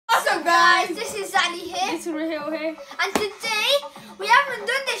it's Roheel here. And today, we haven't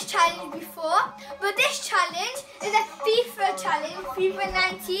done this challenge before, but this challenge is a FIFA challenge, FIFA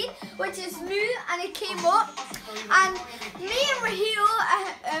 19, which is new and it came up. And me and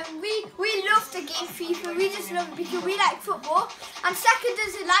Roheel, we love the game FIFA, we just love it because we like football. And Saqib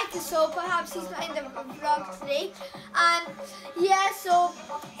doesn't like it, so perhaps he's not in the vlog today. And yeah, so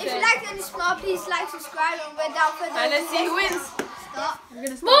if you like this vlog, please like, subscribe, and without further ado, And let's see who wins. Start. I'm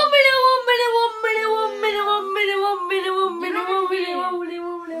gonna start. 1 minute.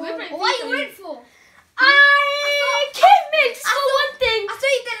 What are you waiting for? I came in just for one thing. I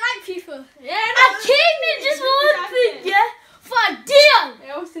thought you didn't like FIFA. Yeah, I came in just for one thing, yeah? For a deal.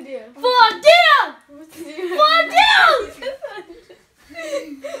 Yeah, what's the deal? For a deal. What's the deal? For a deal.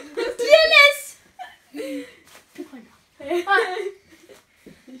 Deal is.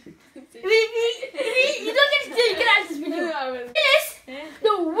 You don't get to deal. You get out of this video. Is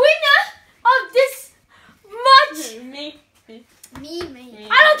the winner of this match. Me.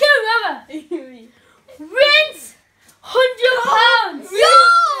 I don't care whoever. Wins £100. Yo!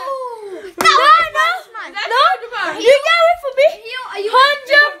 No, you get it for me.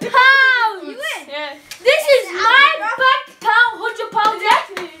 £100. You win. Yeah. This is my bank account. £100. Yeah.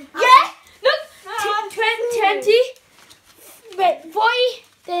 Yeah. Look. 20. Wait, 40.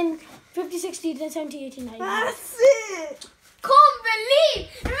 Then 50, 60. Then 70, 80, 90. That's it. Can't believe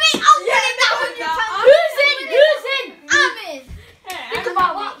me. I'm winning that £100. Who's in? I'm in. Think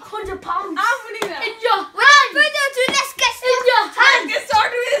about what? £100. I'm winning that. In your Without hand. further ado, let's get In your hand. Get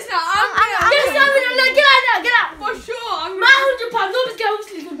started with this now. Get started. Get out now. Get out. For sure. I'm My £100. Nobody's going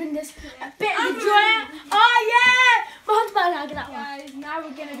to win this. A bit of the joy. Oh yeah. My £100 now. Get out. Guys, now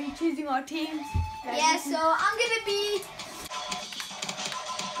we're gonna be choosing our teams. Yeah, so I'm gonna be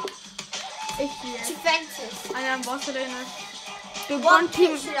Juventus. I am Barcelona. The What one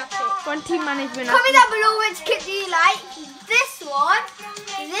team should I pick? management. Comment down below which kit do you like. This one,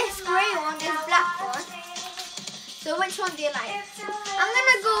 this grey one, this black one. So which one do you like? I'm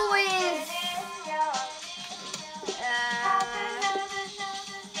gonna go with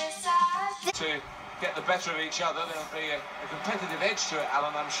to get the better of each other. There'll be a competitive edge to it,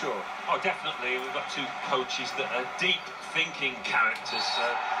 Alan, I'm sure. Oh, definitely. We've got two coaches that are deep thinking characters.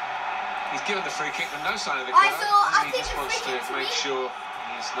 He's given the free kick with no sign of the Alright, crowd. so I He think just the wants free to kick to make me. sure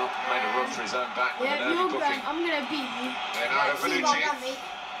he's not made a run for his own back with Yeah, an early you're booking. going. I'm gonna beat you. Leonardo Bonucci.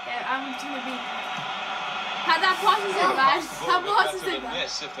 Yeah, I'm gonna beat you. How that pass is it, guys? How Ball pass is better it, than guys?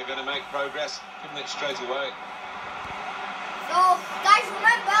 this if they're going to make progress. Give them it straight away. So guys,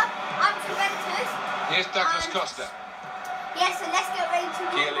 remember, I'm Juventus. Here's Douglas And- Costa. Yes, so let's get ready to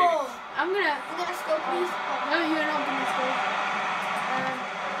Chiellini. rumble. I'm gonna. We're gonna score, please. No, you're not gonna score.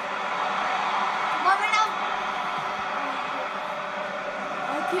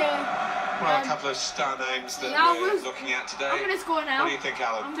 Okay. Well, a couple of star names that Yeah, we're looking at today. I'm gonna score now. What do you think,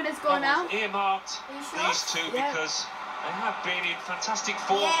 Alan? I'm gonna score now. Earmarked Are you sure? these two Yeah. because they have been in fantastic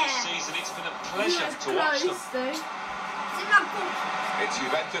form Yeah. this season. It's been a pleasure That's to watch them. close, though. It's in my book. It's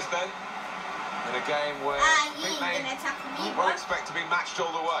Juventus then, in a game where Ah, I you think ain't gonna they attack me. will expect to be matched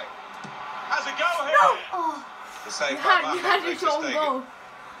all the way. Has a go here. No! Oh, The save You by had Mbappe your makes own us goal.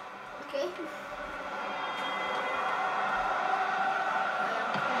 okay.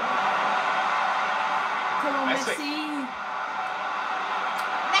 Come on, Messi. Messi.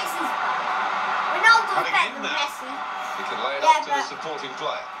 Messi's Ronaldo's Cutting better in than now. Messi. He can lay it Yeah, off to the but- supporting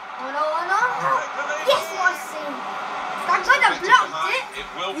player. Oh no, oh no. Yes, Messi. I could have Effective blocked behind. it. It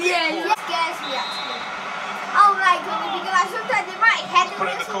will be Yeah, a It corner. scares me actually. Oh my god, because I sometimes they might head Put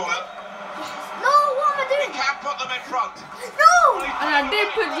it in or the corner. something. No, what am I He doing? can put them in front. No! And I did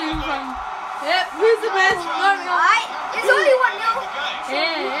put you in front. Yep, who's the best? Alright, it's only 1-0.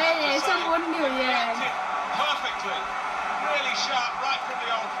 Yeah, it's on 1-0, yeah. Perfectly. Really sharp right from the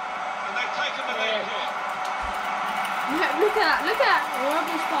off. And they've taken the lead here. Yeah, look at that.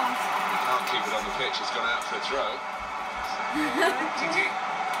 Rubbish pass. He can't keep it on the pitch. It's gone out for a throw. Titi.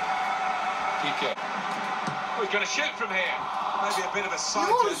 Piqué. Oh, he's going to shoot from here. Maybe a bit of a sight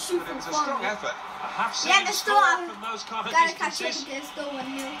always test, shoot but it was a from strong far. effort. I have seen Yeah, him the score store. from those kind of Gotta catch up distances. against the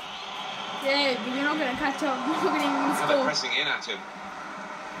 1-0. Yeah, but you're not going to catch up. You're not going to even Now they're score. pressing in at him.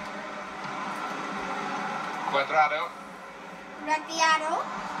 Cuadrado. Raggiano.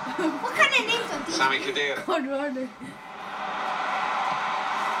 What kind of names are these? Sami Khedira. God, Rodney.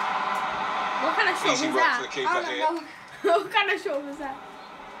 What kind of shot Easy was work for that? the I keeper don't here. know. What kind of shot was that?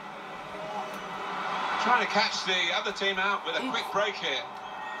 Trying to catch the other team out with a quick break here.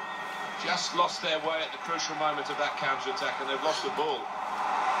 Just lost their way at the crucial moment of that counter-attack and they've lost the ball.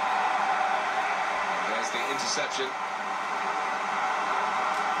 There's the interception.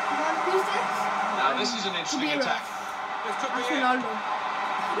 Who's this? Now This is an interesting attack. This could be it. What a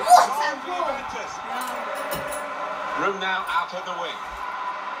ball! Juventus. Room now out of the wing.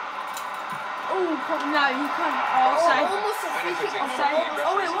 Oh, no, you can't. Offside. Almost a free kick. Benefiting from Offside. the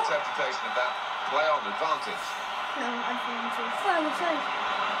Oh, wait, referee's what? interpretation of that play on advantage. Offside.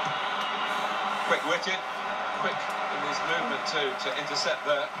 Quick-witted, quick in his movement too to intercept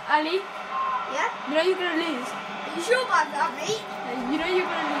there. Ali, Yeah? you know you're going to lose. You sure about that, mate? You know you're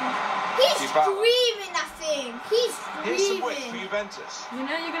going to lose. He's Keep out. screaming that thing. He's Here's some width for screaming. Juventus. You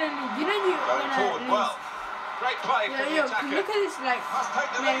know you're going to lose. You know you're Going going to forward lose. well. Great play from the Look attacker. at this, like. Must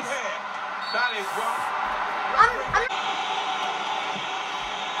take the lead Yes. here. That is one. I'm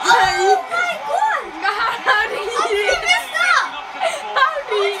How oh my god! did I you? messed up! How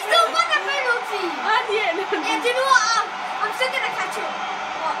did We you? still won the penalty! How did you end up? Yeah, do you know what? I'm still gonna catch it.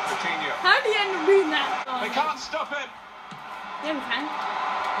 What? Coutinho. How did you end up doing that? They can't stop him. Yeah, we can.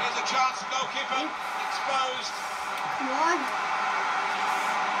 Here's a chance. Goalkeeper exposed. Come on.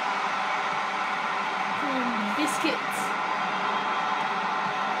 Biscuits.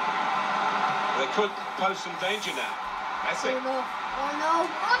 They could pose some danger now. Messi. Oh no. Oh no.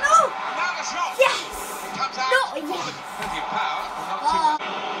 Oh no! And now the shot. Yes! It comes out. No, yes. Plenty of power, but not Oh. too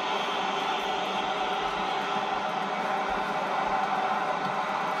much.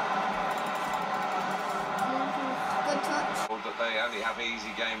 Good touch. That they only have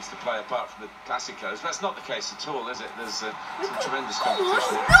easy games to play apart from the Clásicos. That's not the case at all, is it? There's some tremendous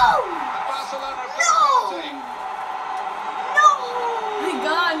competition. No! Barcelona have No! got the penalty. No! We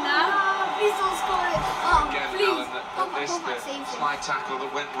gone now. Please don't score it. Oh, Again, please. Alan, that Papa this saved the it. fly tackle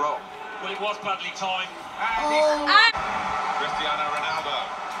that went wrong. Well, it was badly timed. And Oh. Cristiano Ronaldo.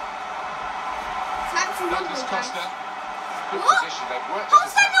 Time to run, Douglas guys. Costa. Good What? position. They've worked How's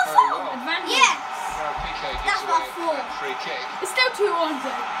this that attack not very foul? well. Advantage. Yes! Gerard Piqué That's gives not away foul. a free kick. It's still 2-1,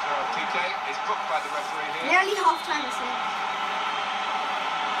 though. Gerard Piqué is booked by the referee here. Nearly half time, I think.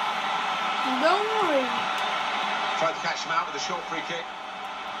 Don't worry. Tried to catch him out with a short free kick.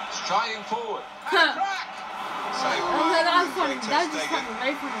 Striding forward. Huh. And a crack! Saved Oh, by that's funny. Ter That's just Stegen. funny.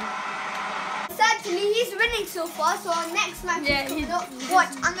 Very funny. Sadly, he's winning so far, so our next match Yeah, is coming he's- up.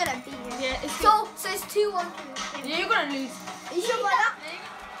 Watch, I'm gonna beat him. Yeah, it's So it's 2-1. Yeah, you're gonna lose. Are you sure about that?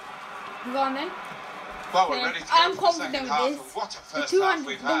 Go on then. Well, we're Okay, ready to go I'm for the confident second with half. this. And what a The first half 200,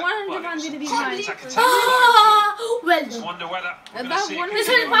 we've the had. 100 pounds gonna be Well, mine. it's like a Ah, well Just done. wonder whether we're And gonna that see one it is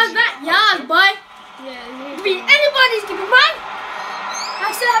This continue. 100 pounds back, yeah, boy. Yeah, I mean, anybody's giving mine.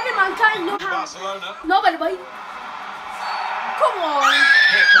 I still have it, man. Can't no how. Barcelona. Nobody, boy. come on.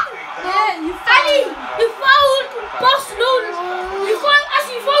 Yeah, you Ali, fouled. you fouled Barcelona. You fouled,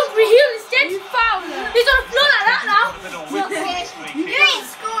 actually, you fouled Roheel instead. You fouled her. He's on the floor like that now. A bit of width on this free You kick. ain't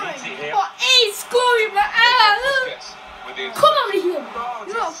scoring. Needs it here. Oh, he's scoring, man. Busquets with the Come on, Roheel. Oh,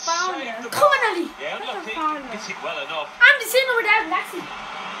 You're a just fouler. saved the Come on, Ali. Yeah, look, he foul. hits it well enough. I'm just sitting over there relaxing.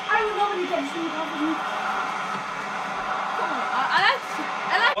 I don't know when he gets me off of me. Come on.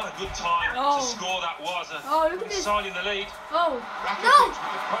 I like. What a good time Oh. to score that was. Oh, look at this. Side in the lead. Oh. Rakitic No. with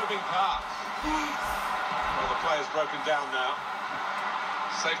the probing pass. Well, the player's broken down now.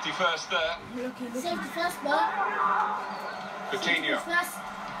 Safety first there. Look. Safety first, but Coutinho. first.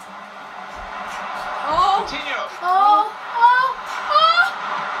 Oh. Coutinho.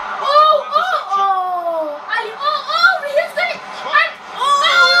 Ali, Roheel's got it.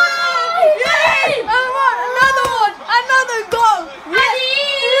 Yay! Another one. Another goal. Ali.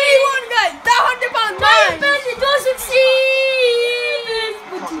 3-1, guys. That 100 pounds My mine. best, it does succeed.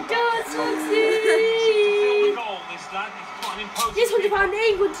 But it does Fill the succeed. goal, this lad. He's quite an imposing This 100 kick. pound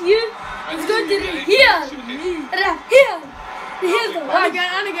ain't good to you. It's going to Roheel. Roheel's the And one. again,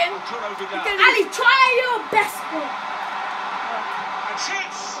 and again. Arturo Vidal. Ali, try your best, bro. And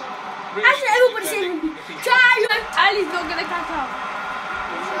shoots. Actually, everybody say Defending. try your. Ali's not gonna catch up.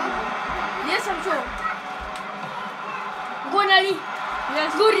 Yes, I'm sure. Go on, Ali.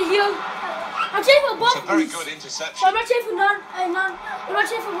 Yes. Go Roheel. I'm cheering for It's both a of very you. good So interception. I'm not cheering for none. I'm not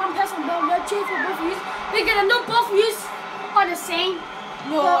cheering for one person, but I'm not cheering for both of you. Because I know both of you are the same.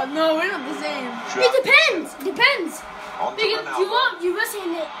 No, we're not the same. It depends. It depends. On to Because Ronaldo. you were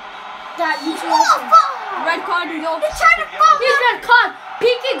saying it that you should. Red card is off. He's trying to foul. He's red card.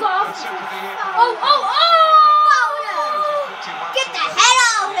 Piqué got off. Sympathy here. Get the hell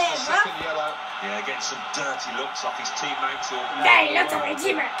out of here, bro. Second yellow. Yeah, getting some dirty looks off his teammates. Who are Hey, look at my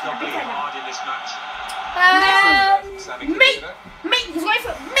teammate. not really hard in this match. Sammy Mate, Khedira. he's going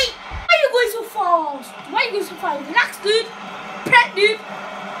for mate. Why are you going so fast? Why are you going so fast? Relax, dude. Prep, dude.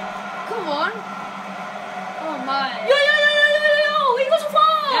 Come on. Oh my. Yo. He goes so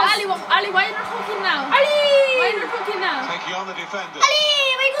fast. Yeah, Ali, why are you not talking now? Ali. Why are you not talking now? Taking on the defenders. Ali,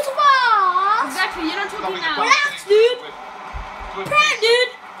 why you go so fast? Exactly, you're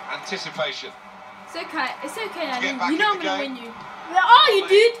anticipation. It's okay. It's okay, get Ali. back You know in I'm the gonna game. win you. Where are you,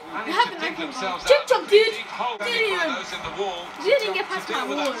 dude? You Managed to haven't dig opened themselves Tip out top, of dude. deep hole. Didn't Only even- those in the wall didn't get past to deal my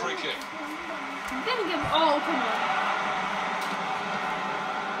with that wall. free kick. Then give. Oh, come on.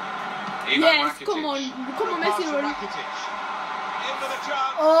 Ivan Yes, Rakitic. come on. Come on, Good pass Messi. to Run. Rakitic. In with a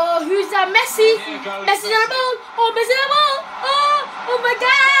chance. Oh, who's that? Messi. Here goes Messi on the Messi. ball. Oh, Messi on the ball. Oh my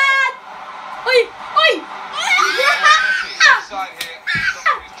God. Oi, oi. Messi offside here.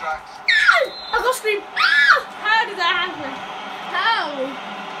 Stopping his tracks. I got scream. How did that happen? How?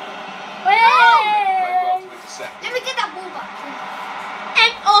 Played well Hey. to intercept. Let me get that ball back.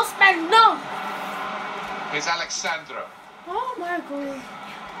 And Osman, no. Here's Alexandro. Oh my God.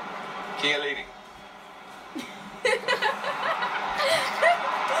 Chiellini.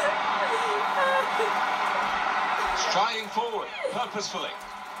 Striding forward, purposefully.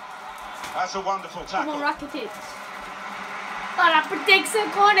 That's a wonderful Come tackle. on, Rakitic. Para prediction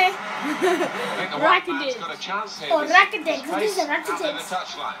corner. I think the white man's Rakitic. got a chance here. Oh, This Rakitic. space This is out near Rakitic. the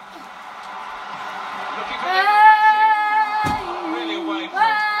touchline. Looking for the really away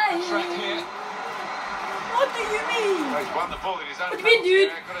from the threat here. What do you mean? Well, he's won the ball in his own What do you mean, penalty dude?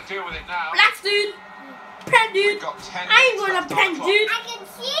 area. Got to deal with it now. Relax, dude. Prank, dude. We've got 10 I ain't minutes gonna left on prank, the clock. dude. I can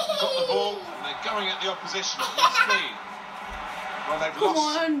see. Got the ball and they're going at the opposition at full speed. Well, they've Come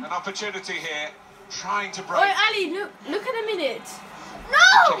lost on. an opportunity here, trying to break. Oi, Ali, look at the minute. No.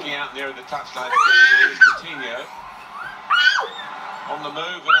 Checking out near the touchline. Here is Coutinho on the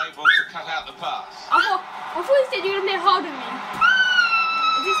move and able to cut out the pass. I thought you said you were gonna play hard with me.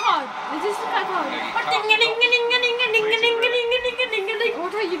 Is this hard? Is this like hard? What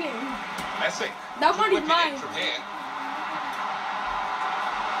are you doing? Messi. That one is Whipping mine. in from here.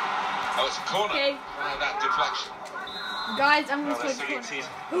 Oh, it's a corner. Okay. That deflection. Guys, I'm Well, gonna I play think the it is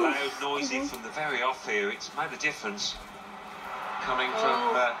loud, noisy from the very off here. It's made a difference. Coming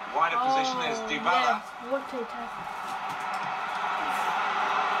from wider position is Dybala. What a tackle.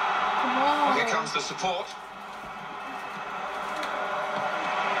 Come on. Here comes the support.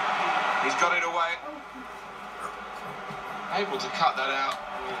 He's got it away. Able to cut that out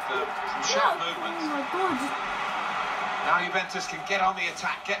with some sharp Oh movements. my God. Now Juventus can get on the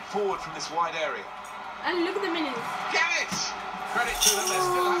attack, get forward from this wide area. Ali, look at the minutes. Get it! Credit to them, they're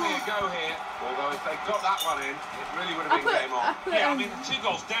still having a go here. Although if they got that one in, it really would have been game on. Yeah, I mean, 2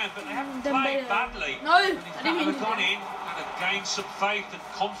 goals down, but they haven't played badly. No, I And if that didn't had mean to. gone in and had gained some faith and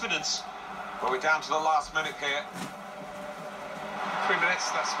confidence. Well, we're down to the last minute here. 3 minutes,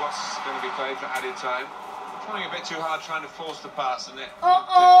 that's what's going to be played for added time. Trying a bit too hard, trying to force the pass, and it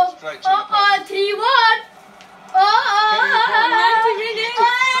Uh-oh. straight to the opponent. 3-1. Oh,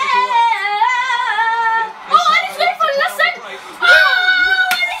 and he's going for the last second. Oh,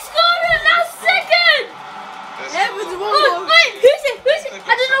 and he scored in the last second. Yeah, but the one Oh, goal. wait, who's it? Who's it?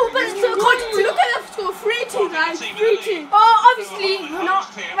 I don't know, but it's so good. Look at the score. 3-2, guys. 3-2. Oh, obviously,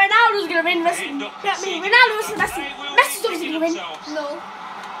 Ronaldo's gonna win. Messi. Yeah, I mean, Ronaldo versus Messi. Messi's obviously gonna win. No.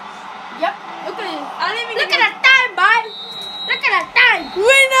 Yep. Look at it. I didn't even Look at that time, boy. Look at that time.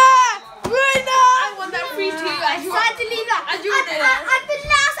 Winner! Winner! I won that 3-2. I Tried to leave that. I drew it there. At the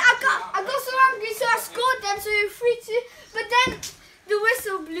last, I got so angry, so I scored them, so it was 3-2. But then the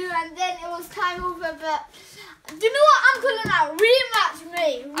whistle blew, and then it was time over. But do you know what I'm calling out? Rematch,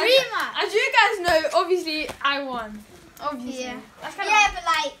 mate. Rematch. As you guys know, obviously, I won. Obviously. Yeah. That's kind Yeah, but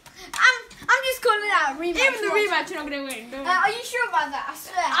like, I'm just calling out rematch. Even the Watch. rematch, you're not going to win. Don't Are you sure about that? I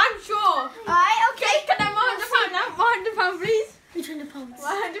swear. I'm sure. Alright, okay. Can I have £100 now? £100, please. Which £100?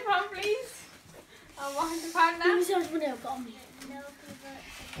 £100, please. £100 now. Let me see how much money I've got on me.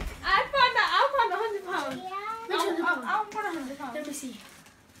 I'll find £100. Which £100? I want £100. Let me see.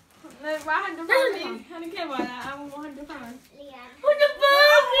 No, £100, please. I don't care about that. I want £100. £100, £100!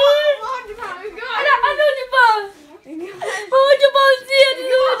 go I know £100! £100 here!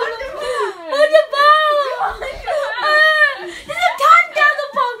 £100! There's a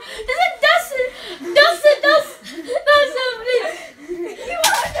 £10,000! There's a dust, please!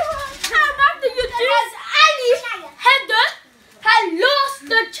 I'm after you, dude! Ali Heather had lost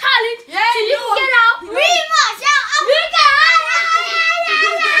the challenge, so you can get out. Rematch.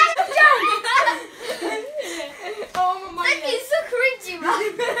 Oh my That is so cringy, man.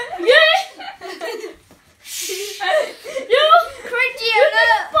 Yeah! You! Cringy, Look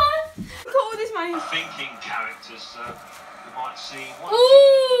at all this money. Thinking characters, you might see one.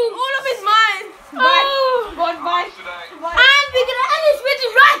 Ooh! All of it's mine. Oh! Bye. Today. And we're gonna end this video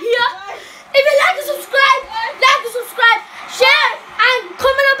right here. If you like and subscribe, share, and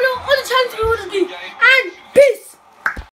comment down below all the channels you want to